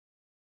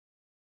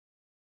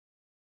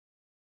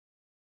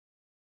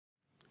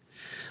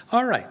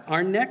All right,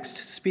 our next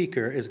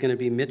speaker is going to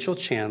be Mitchel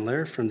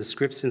Chandler from the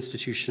Scripps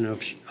Institution of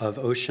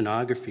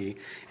Oceanography,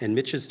 and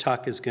Mitch's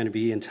talk is going to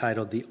be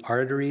entitled The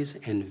Arteries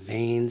and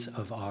Veins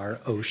of Our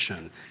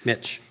Ocean.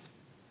 Mitch.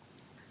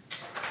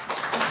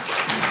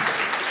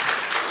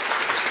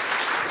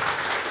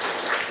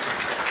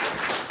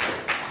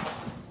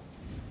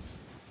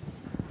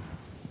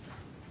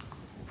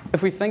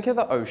 If we think of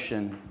the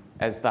ocean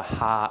as the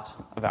heart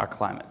of our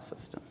climate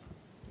system,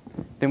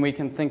 then we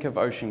can think of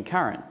ocean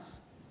currents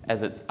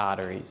as its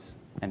arteries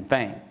and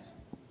veins.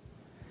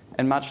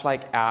 And much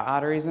like our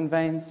arteries and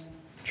veins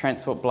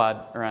transport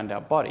blood around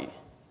our body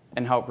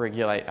and help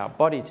regulate our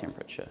body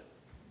temperature,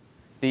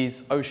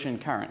 these ocean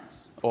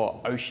currents, or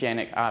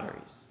oceanic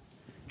arteries,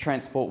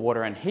 transport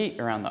water and heat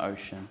around the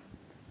ocean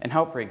and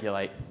help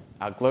regulate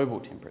our global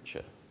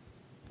temperature.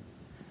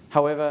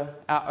 However,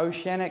 our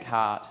oceanic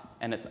heart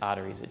and its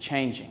arteries are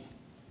changing,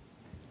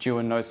 due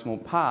in no small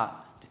part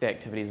to the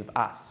activities of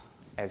us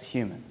as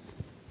humans.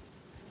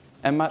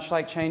 And much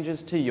like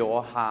changes to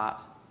your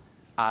heart,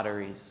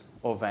 arteries,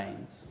 or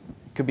veins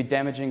could be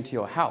damaging to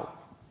your health,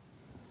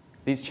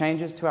 these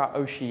changes to our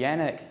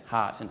oceanic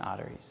heart and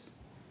arteries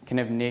can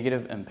have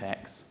negative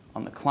impacts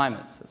on the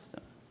climate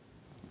system.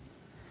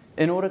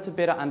 In order to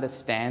better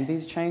understand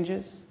these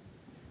changes,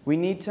 we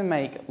need to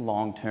make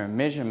long-term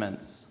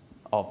measurements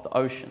of the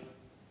ocean.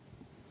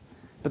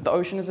 But the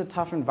ocean is a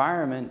tough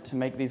environment to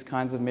make these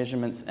kinds of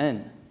measurements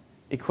in.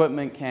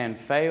 Equipment can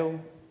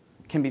fail,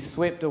 can be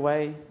swept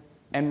away,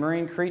 and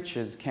marine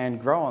creatures can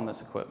grow on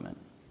this equipment.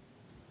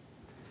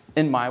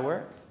 In my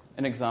work,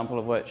 an example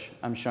of which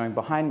I'm showing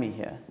behind me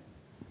here,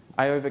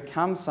 I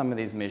overcome some of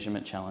these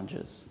measurement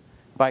challenges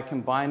by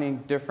combining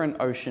different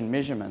ocean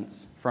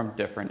measurements from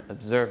different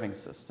observing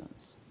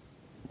systems.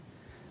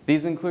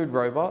 These include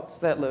robots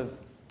that live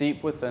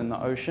deep within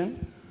the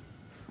ocean,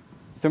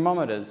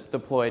 thermometers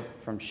deployed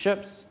from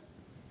ships,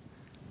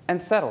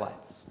 and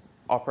satellites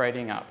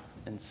operating up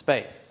in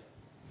space.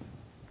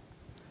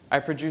 I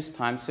produced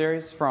time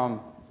series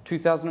from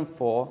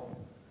 2004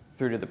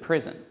 through to the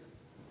present.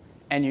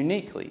 And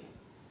uniquely,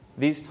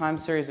 these time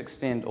series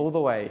extend all the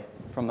way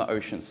from the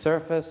ocean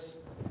surface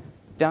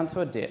down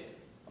to a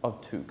depth of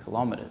 2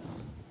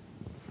 kilometers,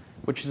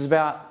 which is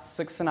about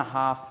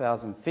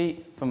 6,500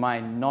 feet for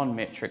my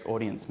non-metric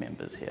audience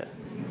members here.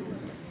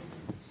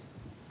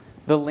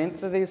 The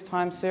length of these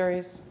time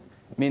series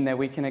mean that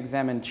we can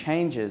examine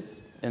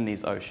changes in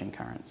these ocean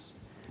currents,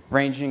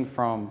 ranging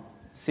from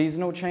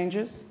seasonal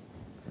changes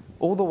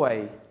all the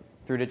way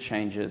through to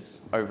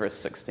changes over a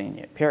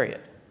 16-year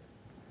period.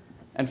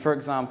 And for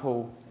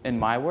example, in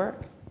my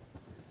work,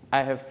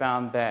 I have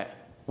found that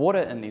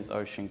water in these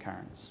ocean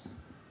currents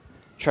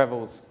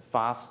travels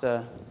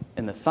faster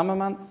in the summer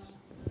months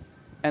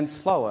and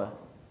slower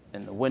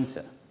in the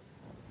winter.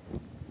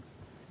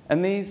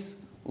 And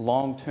these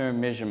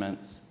long-term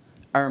measurements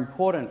are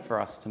important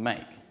for us to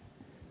make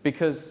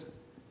because,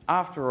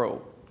 after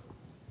all,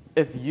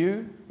 if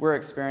you were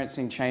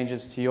experiencing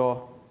changes to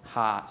your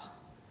heart,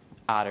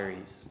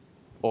 arteries,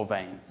 or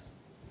veins,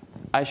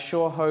 I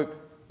sure hope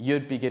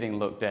you'd be getting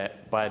looked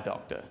at by a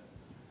doctor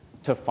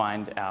to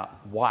find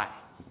out why.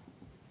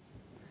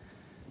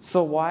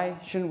 So why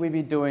shouldn't we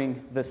be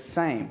doing the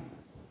same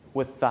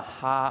with the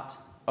heart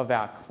of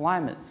our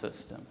climate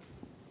system,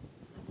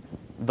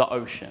 the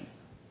ocean?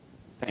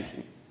 Thank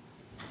you.